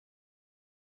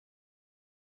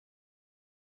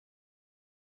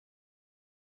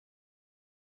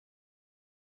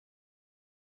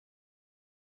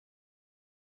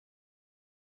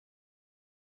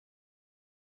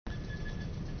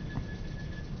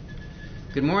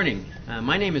Good morning.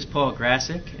 My name is Paul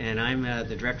Grasick, and I'm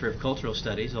the Director of Cultural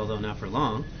Studies, although not for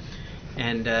long.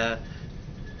 And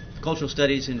Cultural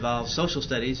Studies involves social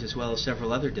studies as well as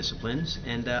several other disciplines.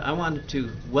 And I wanted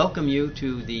to welcome you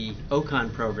to the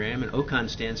OCON program, and OCON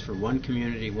stands for One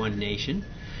Community, One Nation.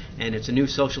 And it's a new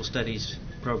social studies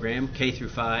program, K through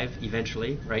 5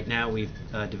 eventually. Right now we've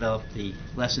developed the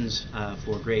lessons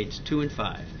for grades 2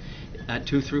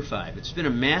 through 5. It's been a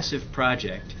massive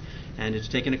project, and it's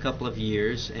taken a couple of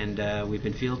years, and we've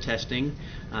been field testing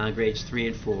grades 3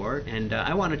 and 4. And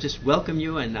I want to just welcome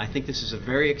you, and I think this is a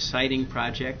very exciting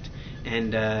project,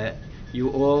 and you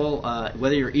all,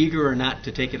 whether you're eager or not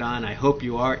to take it on, I hope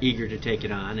you are eager to take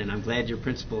it on, and I'm glad your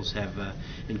principals have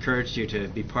encouraged you to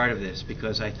be part of this,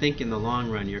 because I think in the long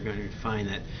run you're going to find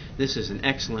that this is an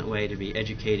excellent way to be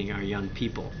educating our young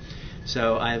people.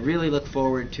 So I really look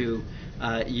forward to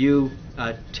you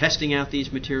testing out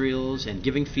these materials and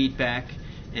giving feedback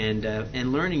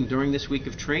and learning during this week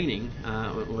of training,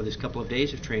 or this couple of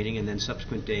days of training and then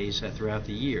subsequent days throughout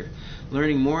the year,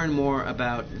 learning more and more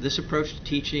about this approach to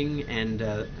teaching and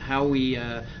how we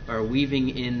are weaving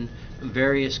in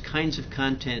various kinds of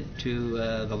content to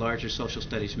the larger social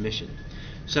studies mission.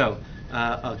 So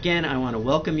again, I want to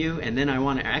welcome you, and then I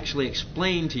want to actually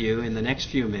explain to you in the next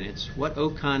few minutes what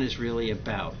OCON is really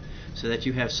about, so that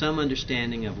you have some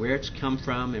understanding of where it's come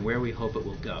from and where we hope it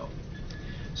will go.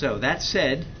 So that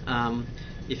said,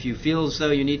 if you feel as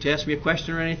though you need to ask me a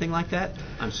question or anything like that,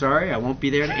 I'm sorry, I won't be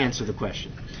there to answer the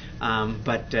question.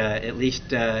 But at least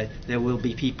there will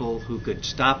be people who could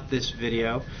stop this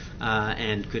video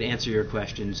and could answer your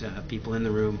questions, people in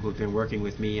the room who have been working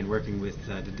with me and working with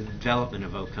the development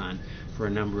of OCON for a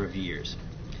number of years.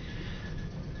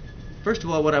 First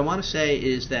of all, what I want to say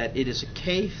is that it is a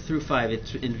K through 5.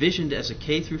 It's envisioned as a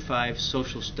K through 5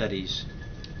 social studies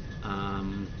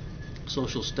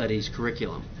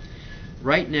curriculum.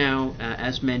 Right now,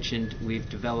 as mentioned, we've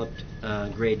developed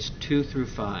grades 2 through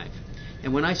 5.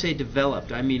 And when I say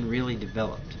developed, I mean really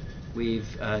developed. We've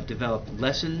developed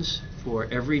lessons for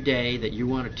every day that you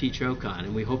want to teach OCON,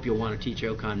 and we hope you'll want to teach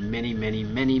OCON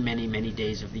many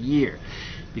days of the year,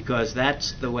 because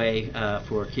that's the way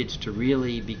for kids to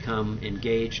really become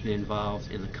engaged and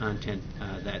involved in the content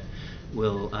that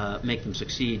will make them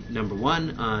succeed, number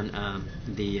one, on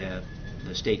the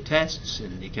state tests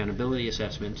and the accountability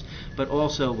assessments, but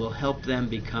also will help them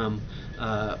become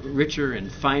richer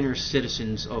and finer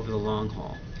citizens over the long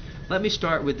haul. Let me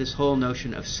start with this whole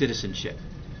notion of citizenship.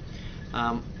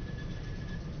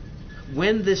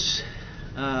 When this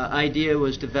idea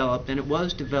was developed, and it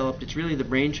was developed, it's really the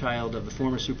brainchild of the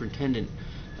former superintendent,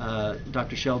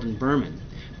 Dr. Sheldon Berman.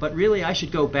 But really, I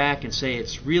should go back and say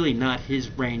it's really not his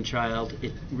brainchild.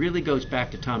 It really goes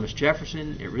back to Thomas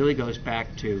Jefferson. It really goes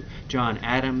back to John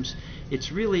Adams.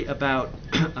 It's really about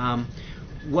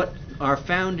what our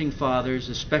founding fathers,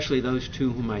 especially those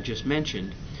two whom I just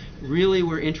mentioned, really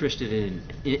were interested in,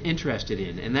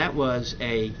 and that was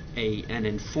an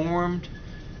informed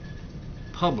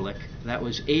public that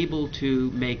was able to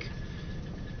make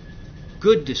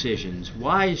good decisions,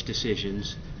 wise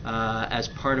decisions, as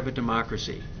part of a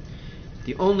democracy.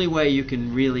 The only way you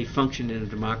can really function in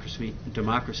a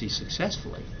democracy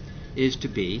successfully is to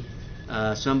be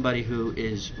somebody who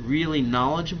is really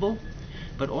knowledgeable,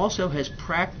 but also has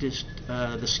practiced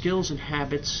the skills and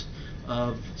habits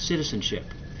of citizenship.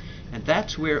 And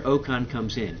that's where OCON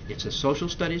comes in. It's a social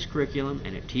studies curriculum,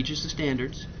 and it teaches the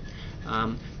standards,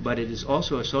 but it is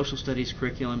also a social studies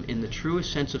curriculum in the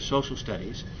truest sense of social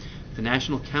studies. The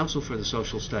National Council for the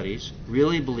Social Studies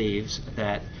really believes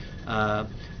that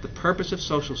the purpose of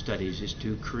social studies is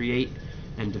to create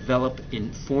and develop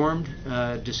informed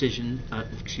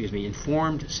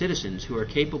informed citizens who are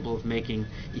capable of making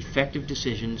effective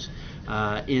decisions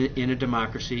in a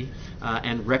democracy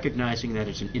and recognizing that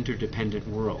it's an interdependent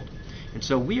world. And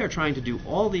so we are trying to do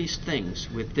all these things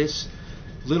with this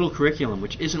little curriculum,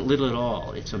 which isn't little at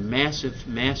all. It's a massive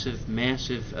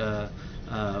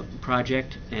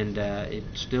project, and it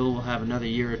still will have another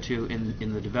year or two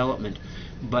in the development.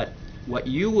 But what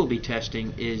you will be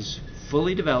testing is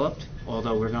fully developed,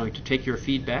 although we're going to take your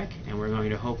feedback, and we're going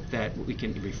to hope that we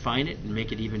can refine it and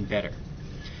make it even better.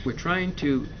 We're trying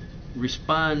to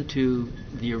respond to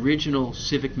the original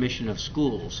civic mission of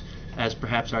schools, as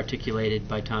perhaps articulated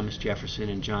by Thomas Jefferson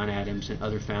and John Adams and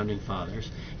other founding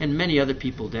fathers, and many other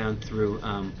people down through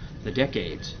the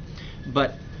decades.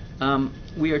 But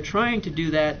we are trying to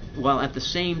do that while at the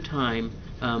same time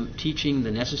teaching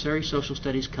the necessary social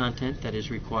studies content that is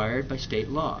required by state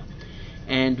law.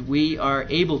 And we are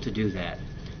able to do that.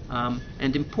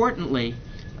 And importantly,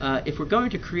 if we're going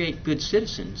to create good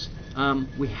citizens,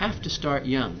 we have to start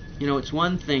young. You know, it's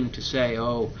one thing to say,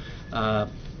 oh,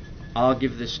 I'll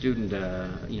give this student,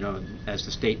 as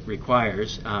the state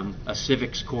requires, a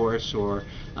civics course or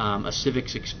a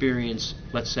civics experience,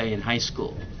 let's say in high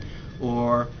school,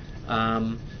 or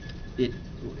how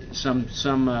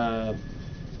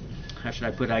should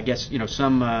I put it? I guess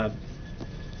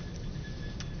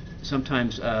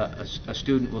sometimes a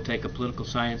student will take a political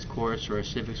science course or a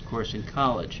civics course in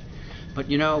college, but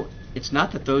it's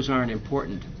not that those aren't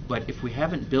important. But if we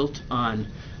haven't built on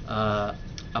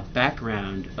a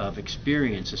background of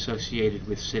experience associated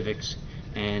with civics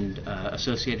and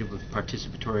associated with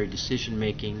participatory decision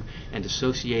making and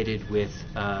associated with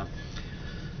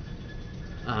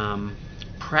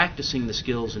practicing the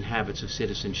skills and habits of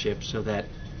citizenship so that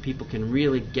people can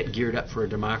really get geared up for a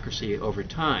democracy over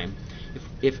time.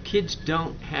 If kids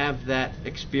don't have that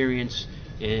experience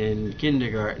in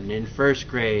kindergarten, in first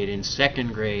grade, in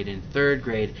second grade, in third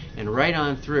grade, and right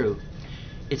on through,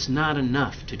 it's not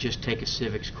enough to just take a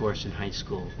civics course in high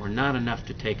school, or not enough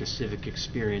to take a civic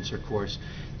experience or course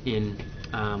in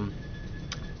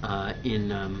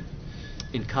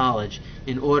college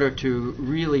in order to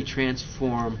really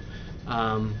transform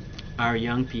our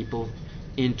young people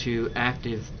into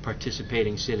active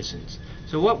participating citizens.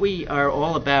 So what we are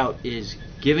all about is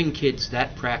giving kids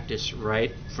that practice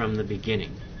right from the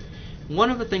beginning. One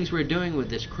of the things we're doing with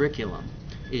this curriculum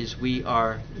is we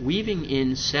are weaving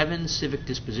in 7 civic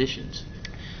dispositions.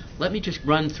 Let me just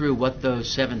run through what those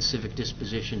 7 civic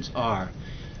dispositions are,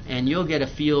 and you'll get a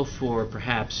feel for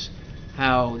perhaps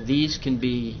how these can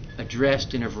be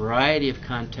addressed in a variety of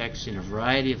contexts, in a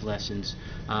variety of lessons,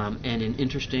 and in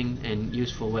interesting and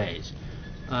useful ways.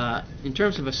 In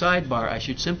terms of a sidebar, I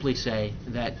should simply say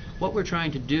that what we're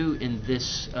trying to do in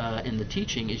this, in the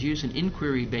teaching, is use an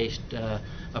inquiry-based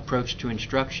approach to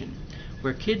instruction,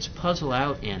 where kids puzzle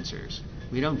out answers.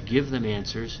 We don't give them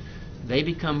answers. They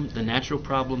become the natural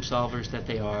problem solvers that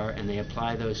they are, and they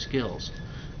apply those skills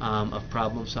of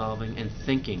problem solving and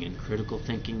thinking and critical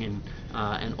thinking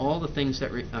and all the things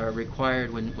that are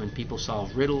required when people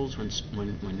solve riddles,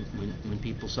 when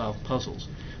people solve puzzles.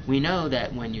 We know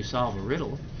that when you solve a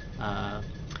riddle,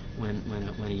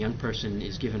 when a young person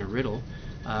is given a riddle,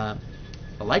 a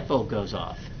light bulb goes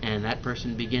off, and that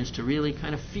person begins to really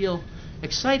kind of feel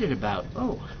excited about,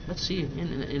 oh, let's see,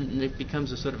 and it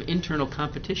becomes a sort of internal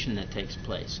competition that takes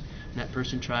place. And that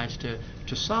person tries to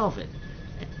solve it.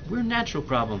 We're natural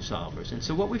problem solvers, and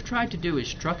so what we've tried to do is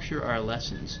structure our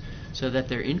lessons so that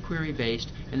they're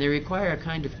inquiry-based and they require a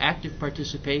kind of active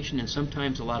participation and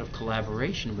sometimes a lot of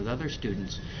collaboration with other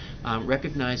students,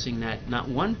 recognizing that not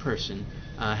one person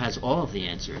has all of the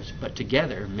answers, but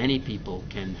together many people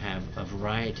can have a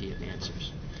variety of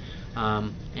answers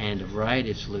and a variety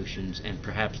of solutions, and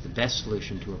perhaps the best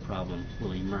solution to a problem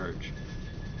will emerge.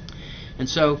 And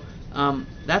so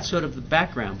that's sort of the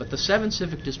background, but the 7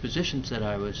 civic dispositions that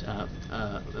I was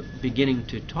beginning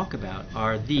to talk about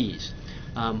are these.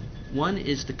 One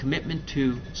is the commitment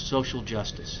to social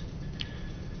justice.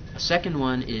 A second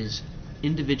one is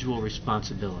individual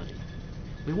responsibility.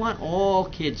 We want all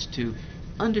kids to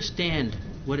understand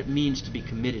what it means to be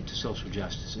committed to social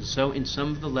justice. And so in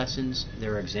some of the lessons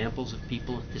there are examples of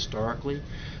people historically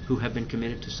who have been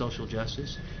committed to social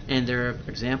justice, and there are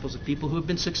examples of people who have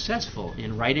been successful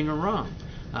in righting a wrong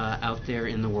out there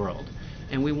in the world.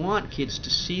 And we want kids to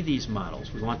see these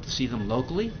models. We want to see them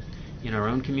locally in our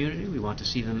own community, we want to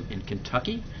see them in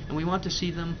Kentucky, and we want to see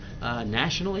them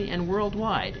nationally and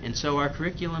worldwide. And so our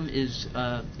curriculum is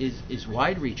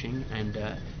wide-reaching, and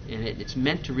it's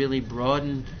meant to really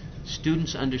broaden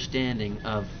students' understanding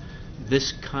of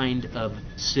this kind of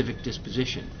civic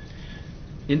disposition.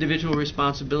 Individual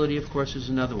responsibility, of course, is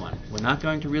another one. We're not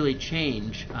going to really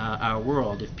change our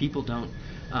world if people don't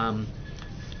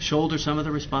shoulder some of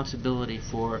the responsibility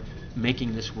for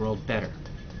making this world better.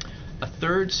 A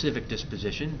third civic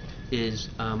disposition is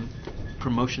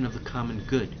promotion of the common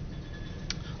good.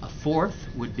 A fourth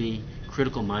would be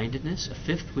critical mindedness. A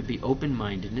fifth would be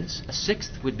open-mindedness. A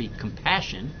sixth would be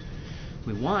compassion.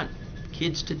 We want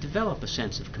kids to develop a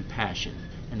sense of compassion,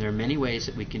 and there are many ways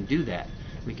that we can do that.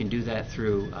 We can do that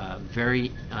through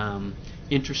very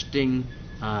interesting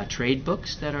trade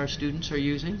books that our students are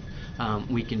using.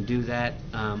 We can do that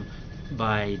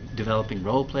by developing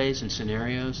role plays and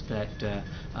scenarios that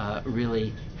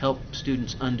really help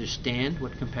students understand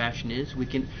what compassion is. We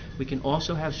can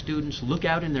also have students look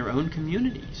out in their own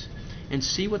communities and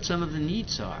see what some of the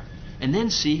needs are, and then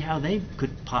see how they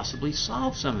could possibly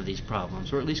solve some of these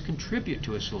problems, or at least contribute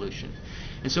to a solution.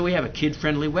 And so we have a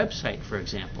kid-friendly website, for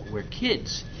example, where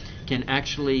kids can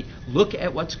actually look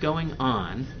at what's going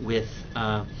on with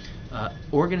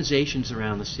organizations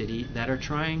around the city that are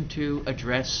trying to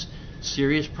address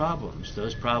serious problems.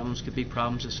 Those problems could be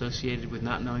problems associated with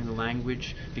not knowing the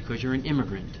language because you're an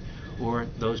immigrant, or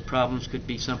those problems could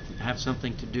be have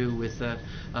something to do with the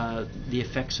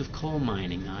effects of coal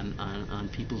mining on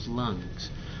people's lungs,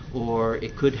 or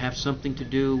it could have something to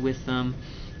do with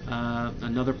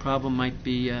another problem might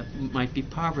be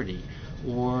poverty,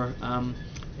 or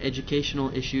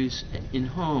educational issues in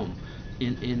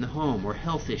the home, or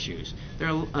health issues. There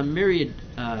are a myriad,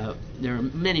 there are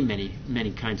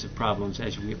many kinds of problems,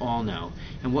 as we all know.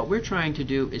 And what we're trying to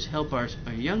do is help our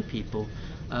young people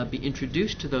be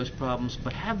introduced to those problems,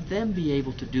 but have them be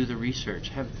able to do the research,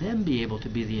 have them be able to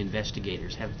be the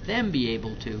investigators, have them be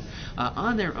able to,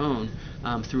 on their own,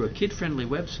 through a kid-friendly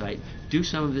website, do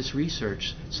some of this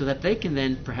research so that they can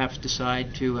then perhaps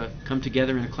decide to come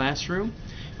together in a classroom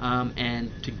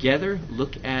and together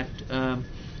look at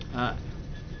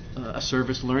a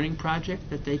service learning project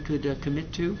that they could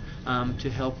commit to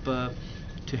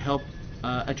help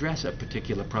address a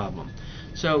particular problem.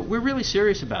 So we're really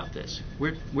serious about this.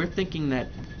 We're thinking that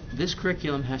this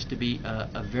curriculum has to be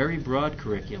a very broad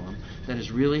curriculum that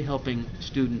is really helping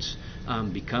students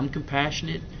become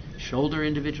compassionate, shoulder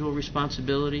individual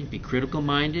responsibility, be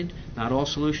critical-minded. Not all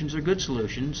solutions are good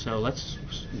solutions, so let's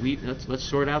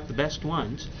sort out the best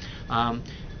ones.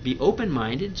 Be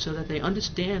open-minded so that they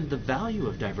understand the value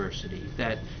of diversity,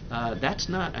 that that's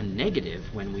not a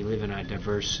negative when we live in a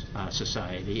diverse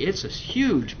society. It's a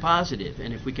huge positive,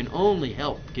 and if we can only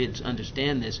help kids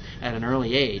understand this at an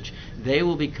early age, they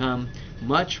will become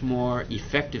much more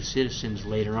effective citizens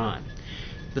later on.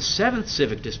 The seventh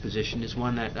civic disposition is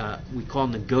one that we call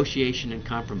negotiation and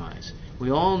compromise.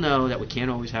 We all know that we can't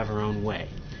always have our own way.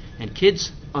 And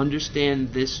kids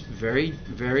understand this very,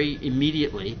 very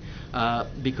immediately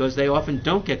because they often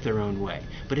don't get their own way.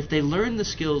 But if they learn the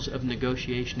skills of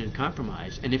negotiation and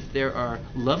compromise, and if there are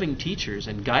loving teachers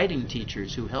and guiding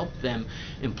teachers who help them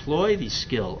employ the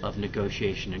skill of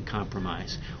negotiation and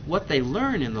compromise, what they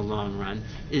learn in the long run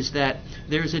is that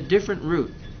there's a different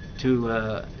route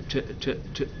to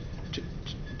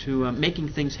making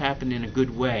things happen in a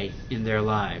good way in their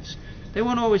lives. They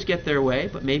won't always get their way,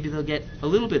 but maybe they'll get a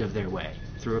little bit of their way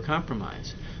through a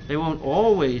compromise. They won't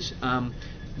always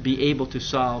be able to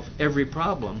solve every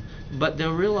problem, but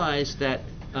they'll realize that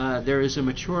there is a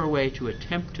mature way to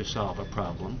attempt to solve a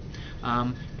problem,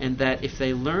 and that if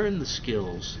they learn the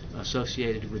skills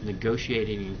associated with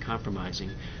negotiating and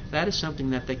compromising, that is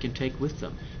something that they can take with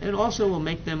them. And it also will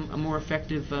make them a more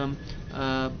effective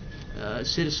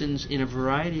citizens in a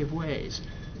variety of ways,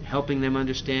 helping them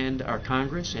understand our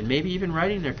Congress, and maybe even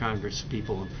writing their Congress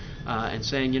people and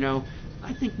saying, you know,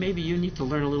 I think maybe you need to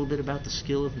learn a little bit about the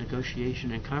skill of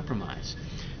negotiation and compromise.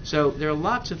 So there are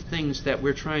lots of things that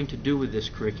we're trying to do with this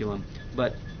curriculum,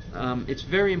 but it's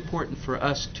very important for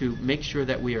us to make sure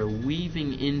that we are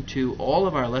weaving into all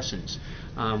of our lessons,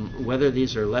 whether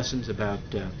these are lessons about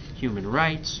human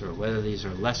rights, or whether these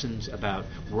are lessons about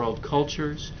world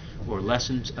cultures, or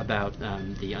lessons about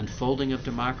the unfolding of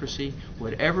democracy.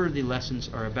 Whatever the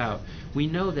lessons are about, we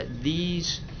know that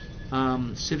these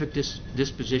civic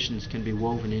dispositions can be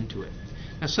woven into it.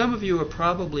 Now, some of you are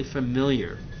probably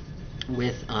familiar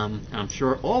with, I'm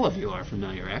sure all of you are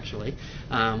familiar actually,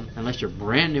 unless you're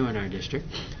brand new in our district,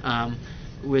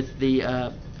 with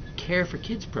the Care for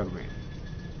Kids program.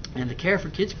 And the Care for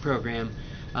Kids program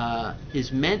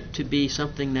is meant to be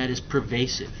something that is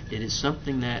pervasive. It is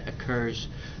something that occurs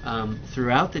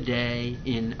throughout the day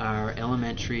in our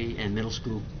elementary and middle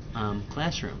school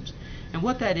classrooms. And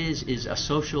what that is a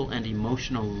social and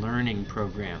emotional learning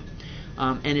program.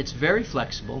 And it's very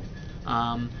flexible.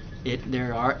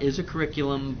 There is a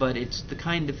curriculum, but it's the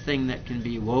kind of thing that can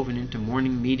be woven into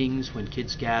morning meetings when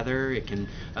kids gather. It can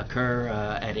occur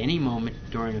at any moment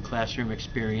during a classroom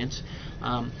experience.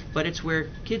 But it's where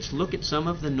kids look at some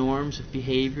of the norms of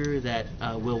behavior that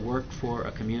will work for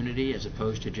a community as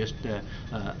opposed to just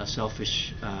a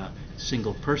selfish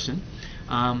single person.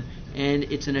 And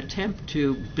it's an attempt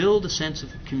to build a sense of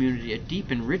community, a deep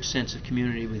and rich sense of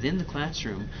community within the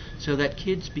classroom, so that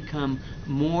kids become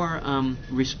more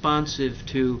responsive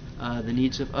to the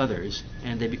needs of others,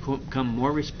 and they become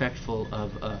more respectful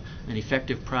of an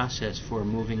effective process for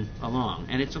moving along.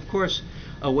 And it's, of course,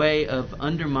 a way of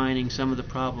undermining some of the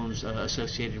problems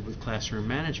associated with classroom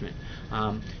management.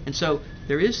 And so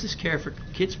there is this Care for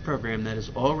Kids program that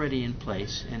is already in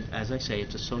place, and as I say,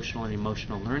 it's a social and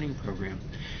emotional learning program.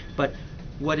 But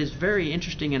what is very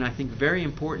interesting and I think very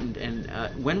important, and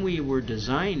when we were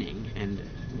designing, and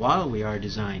while we are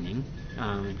designing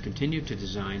and continue to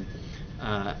design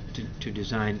to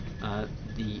design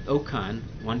the OCON,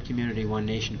 One Community, One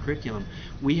Nation curriculum,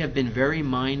 we have been very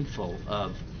mindful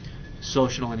of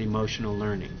social and emotional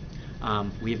learning.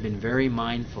 We have been very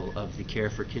mindful of the Care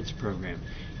for Kids program.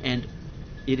 And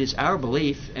it is our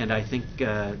belief, and I think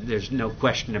there's no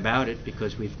question about it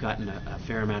because we've gotten a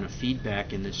fair amount of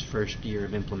feedback in this first year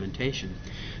of implementation,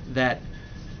 that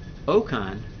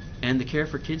OCON and the Care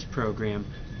for Kids program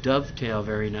dovetail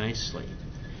very nicely.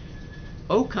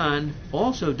 OCON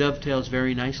also dovetails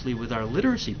very nicely with our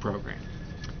literacy program,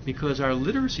 because our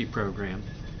literacy program,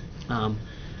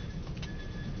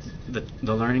 the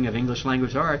learning of English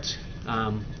language arts,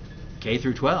 K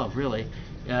through 12 really,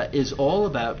 is all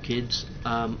about kids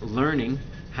learning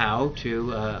how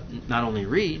to not only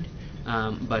read,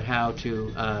 but how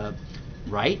to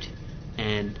write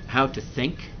and how to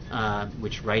think,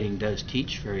 which writing does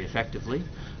teach very effectively.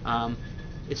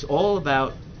 It's all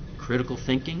about critical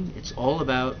thinking. It's all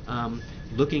about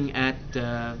looking at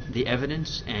the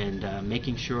evidence and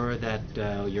making sure that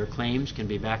your claims can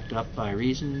be backed up by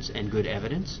reasons and good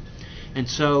evidence. And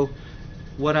so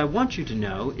what I want you to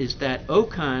know is that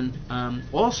OCON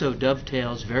also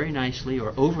dovetails very nicely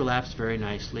or overlaps very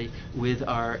nicely with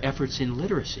our efforts in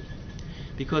literacy.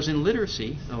 Because in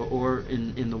literacy, or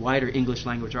in the wider English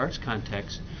language arts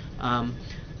context,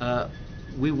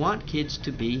 we want kids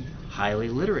to be highly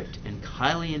literate and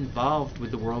highly involved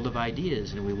with the world of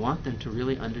ideas, and we want them to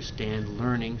really understand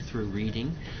learning through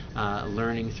reading,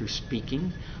 learning through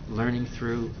speaking, learning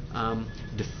through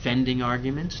defending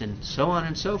arguments, and so on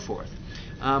and so forth.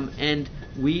 And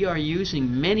we are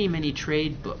using many, many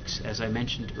trade books, as I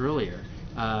mentioned earlier,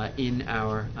 in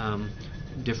our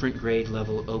different grade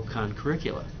level OCON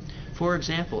curricula. For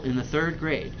example, in the third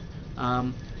grade,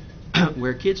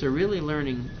 where kids are really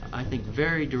learning, I think,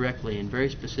 very directly and very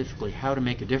specifically how to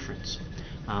make a difference,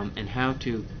 and how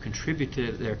to contribute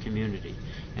to their community,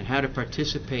 and how to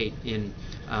participate in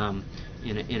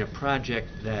a project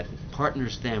that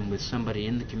partners them with somebody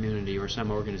in the community or some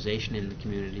organization in the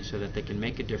community so that they can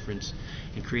make a difference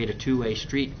and create a two-way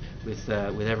street with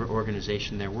whatever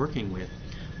organization they're working with.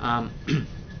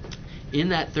 In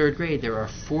that third grade, there are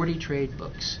 40 trade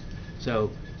books.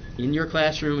 So in your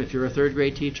classroom, if you're a third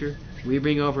grade teacher, we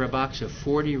bring over a box of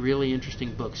 40 really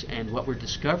interesting books, and what we're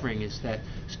discovering is that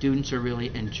students are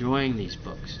really enjoying these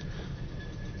books.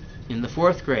 In the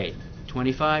fourth grade,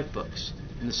 25 books.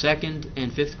 In the second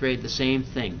and fifth grade, the same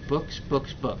thing. Books,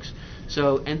 books, books.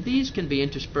 So, and these can be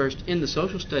interspersed in the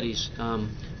social studies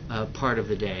part of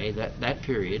the day, that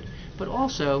period, but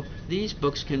also these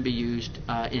books can be used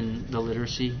in the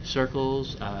literacy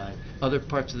circles, other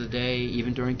parts of the day,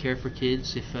 even during Care for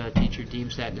Kids if a teacher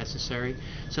deems that necessary.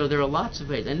 So there are lots of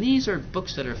ways, and these are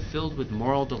books that are filled with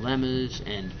moral dilemmas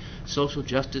and social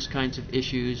justice kinds of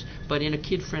issues, but in a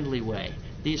kid-friendly way.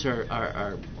 These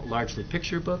are largely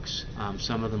picture books.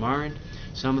 Some of them aren't.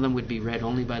 Some of them would be read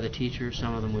only by the teacher.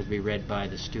 Some of them would be read by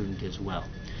the student as well.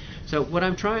 So what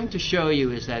I'm trying to show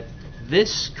you is that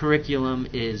this curriculum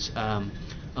is a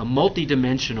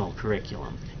multidimensional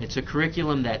curriculum. It's a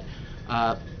curriculum that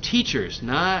teachers,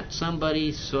 not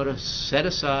somebody sort of set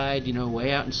aside,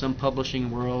 way out in some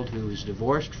publishing world who is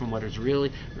divorced from what is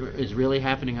really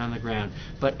happening on the ground,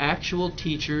 but actual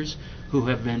teachers who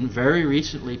have been very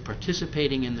recently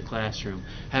participating in the classroom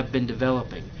have been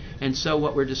developing. And so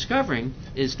what we're discovering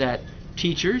is that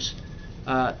teachers,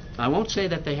 I won't say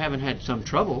that they haven't had some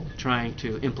trouble trying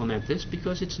to implement this,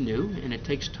 because it's new and it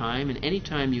takes time, and any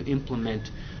time you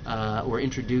implement or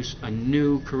introduce a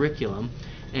new curriculum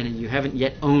and you haven't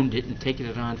yet owned it and taken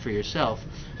it on for yourself,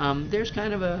 there's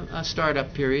kind of a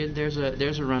startup period, there's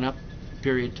a run-up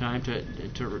period time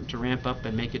to ramp up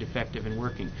and make it effective and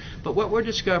working. But what we're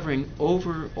discovering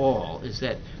overall is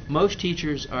that most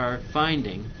teachers are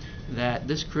finding that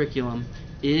this curriculum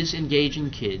is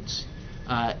engaging kids.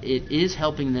 It is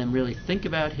helping them really think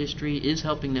about history, is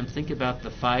helping them think about the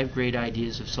 5 great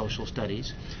ideas of social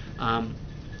studies,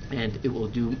 and it will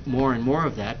do more and more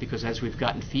of that, because as we've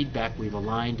gotten feedback, we've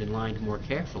aligned and lined more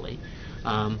carefully.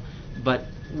 But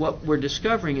what we're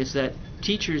discovering is that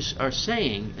teachers are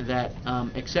saying that,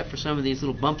 except for some of these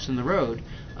little bumps in the road,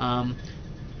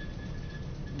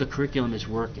 the curriculum is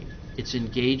working. It's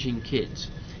engaging kids.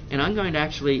 And I'm going to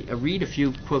actually read a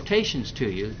few quotations to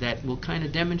you that will kind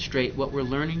of demonstrate what we're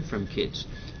learning from kids.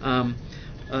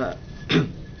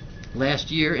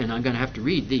 Last year, and I'm going to have to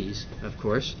read these, of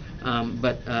course,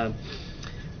 but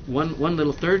one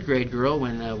little third grade girl,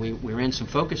 when we ran some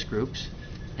focus groups,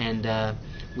 and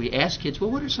we asked kids, well,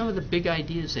 what are some of the big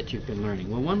ideas that you've been learning?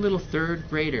 Well, one little third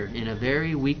grader, in a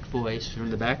very weak voice from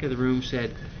the back of the room,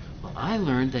 said, well, I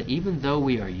learned that even though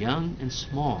we are young and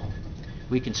small,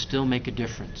 we can still make a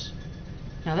difference.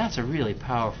 Now that's a really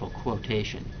powerful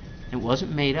quotation. It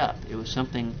wasn't made up. It was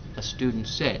something a student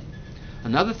said.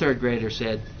 Another third grader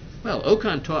said, well,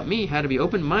 OCON taught me how to be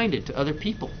open-minded to other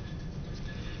people.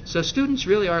 So students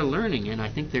really are learning, and I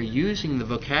think they're using the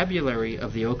vocabulary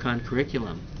of the OCON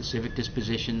curriculum, the civic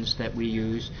dispositions that we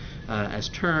use as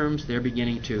terms. They're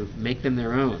beginning to make them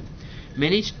their own.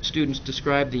 Many students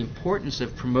describe the importance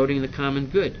of promoting the common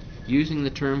good, using the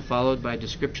term followed by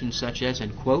descriptions such as,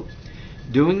 and quote,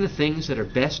 doing the things that are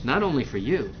best not only for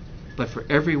you, but for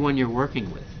everyone you're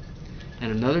working with.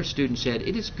 And another student said,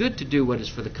 it is good to do what is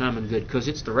for the common good because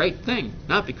it's the right thing,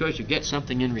 not because you get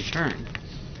something in return.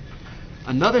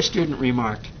 Another student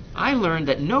remarked, I learned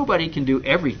that nobody can do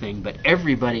everything, but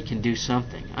everybody can do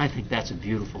something. I think that's a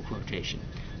beautiful quotation.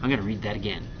 I'm going to read that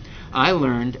again. I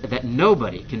learned that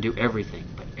nobody can do everything,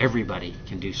 but everybody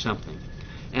can do something.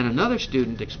 And another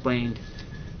student explained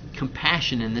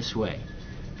compassion in this way.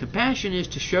 Compassion is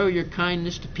to show your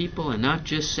kindness to people and not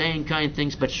just saying kind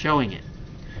things, but showing it.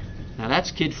 Now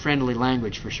that's kid-friendly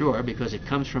language for sure, because it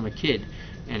comes from a kid,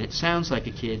 and it sounds like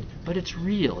a kid, but it's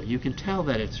real. You can tell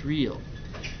that it's real.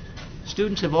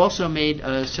 Students have also made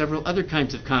several other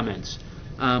kinds of comments,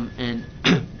 and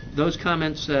those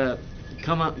comments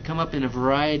come up in a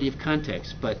variety of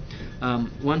contexts. But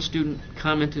one student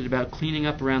commented about cleaning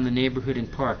up around the neighborhood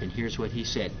and park, and here's what he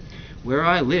said. Where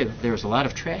I live, there's a lot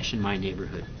of trash in my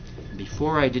neighborhood.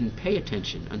 Before I didn't pay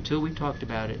attention until we talked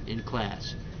about it in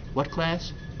class. What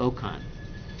class? OCON.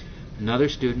 Another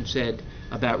student said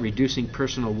about reducing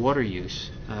personal water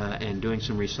use and doing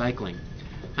some recycling.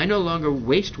 I no longer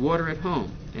waste water at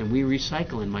home, and we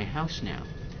recycle in my house now.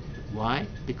 Why?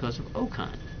 Because of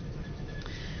OCON.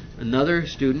 Another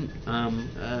student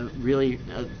really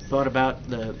thought about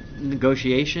the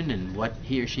negotiation and what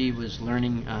he or she was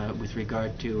learning with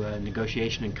regard to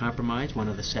negotiation and compromise, one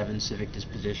of the 7 civic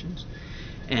dispositions,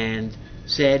 and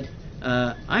said,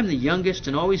 I'm the youngest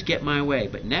and always get my way,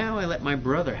 but now I let my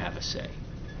brother have a say.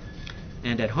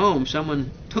 And at home,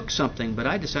 someone took something, but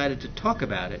I decided to talk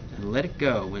about it and let it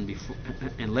go when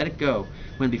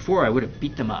before I would have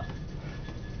beat them up.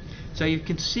 So you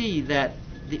can see that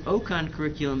the OCON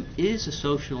curriculum is a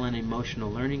social and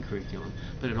emotional learning curriculum,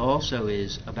 but it also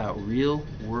is about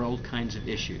real-world kinds of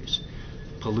issues: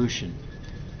 pollution,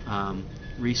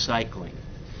 recycling,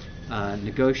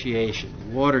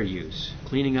 negotiation, water use,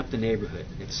 cleaning up the neighborhood,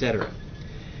 etc.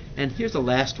 And here's the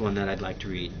last one that I'd like to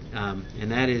read,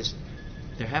 and that is,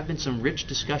 there have been some rich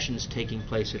discussions taking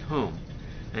place at home.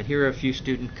 And here are a few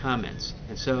student comments.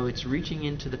 And so it's reaching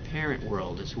into the parent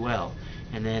world as well.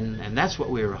 And that's what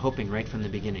we were hoping right from the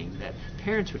beginning, that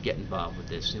parents would get involved with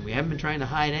this. And we haven't been trying to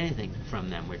hide anything from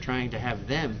them. We're trying to have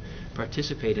them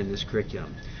participate in this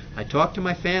curriculum. I talked to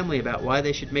my family about why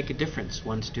they should make a difference,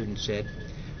 one student said.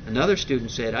 Another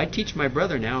student said, I teach my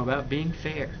brother now about being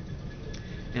fair.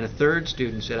 And a third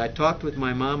student said, I talked with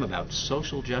my mom about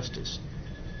social justice.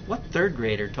 What third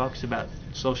grader talks about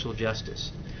social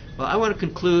justice? Well, I want to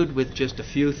conclude with just a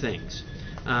few things.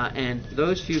 And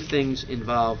those few things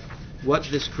involve what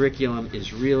this curriculum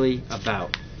is really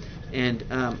about. And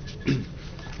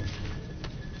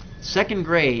second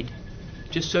grade,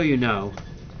 just so you know,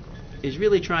 is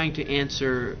really trying to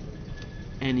answer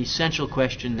an essential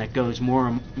question that goes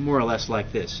more or less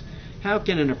like this. How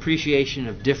can an appreciation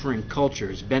of differing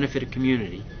cultures benefit a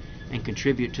community and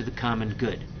contribute to the common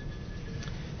good?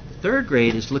 Third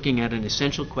grade is looking at an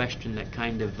essential question that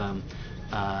kind of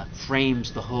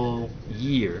frames the whole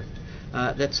year.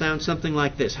 That sounds something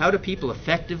like this. How do people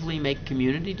effectively make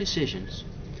community decisions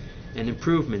and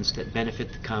improvements that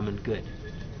benefit the common good?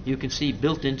 You can see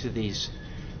built into these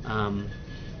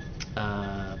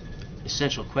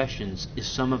essential questions is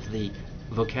some of the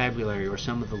vocabulary or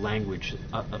some of the language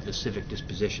of the civic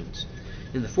dispositions.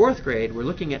 In the fourth grade, we're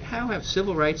looking at how have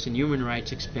civil rights and human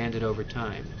rights expanded over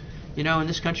time. You know, in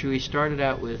this country we started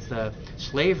out with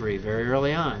slavery very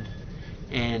early on,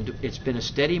 and it's been a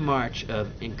steady march of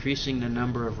increasing the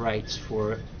number of rights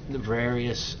for the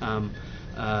various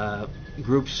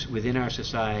groups within our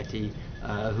society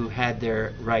who had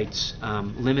their rights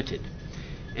limited.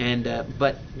 And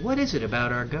but what is it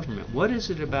about our government? What is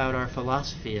it about our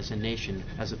philosophy as a nation,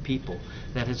 as a people,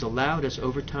 that has allowed us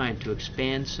over time to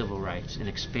expand civil rights and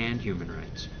expand human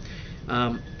rights?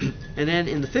 And then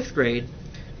in the fifth grade,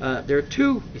 there are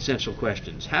two essential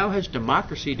questions. How has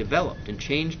democracy developed and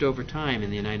changed over time in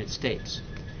the United States?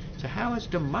 So how has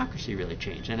democracy really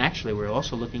changed? And actually we're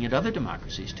also looking at other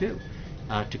democracies too,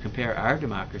 to compare our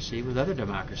democracy with other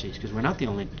democracies, because we're not the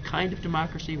only kind of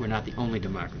democracy, we're not the only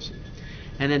democracy.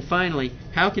 And then finally,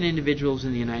 how can individuals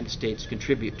in the United States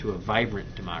contribute to a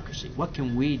vibrant democracy? What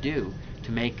can we do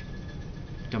to make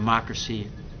democracy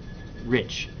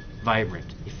rich,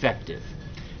 vibrant, effective.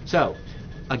 So,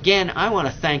 again, I want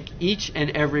to thank each and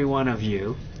every one of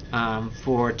you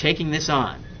for taking this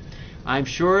on. I'm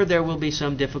sure there will be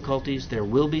some difficulties, there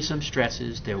will be some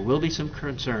stresses, there will be some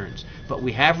concerns, but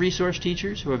we have resource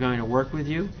teachers who are going to work with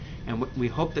you, and we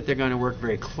hope that they're going to work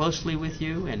very closely with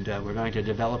you, and we're going to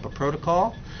develop a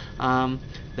protocol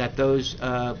that those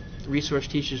resource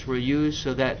teachers will use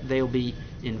so that they'll be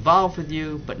involved with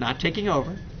you, but not taking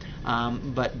over.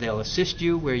 But they'll assist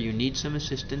you where you need some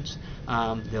assistance.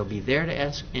 They'll be there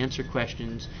to answer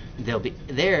questions. They'll be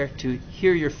there to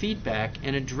hear your feedback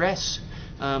and address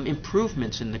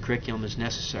improvements in the curriculum as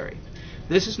necessary.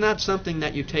 This is not something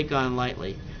that you take on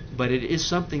lightly, but it is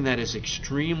something that is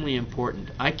extremely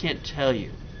important. I can't tell you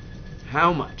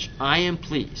how much I am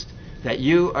pleased that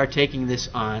you are taking this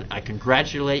on. I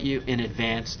congratulate you in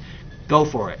advance. Go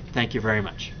for it. Thank you very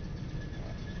much.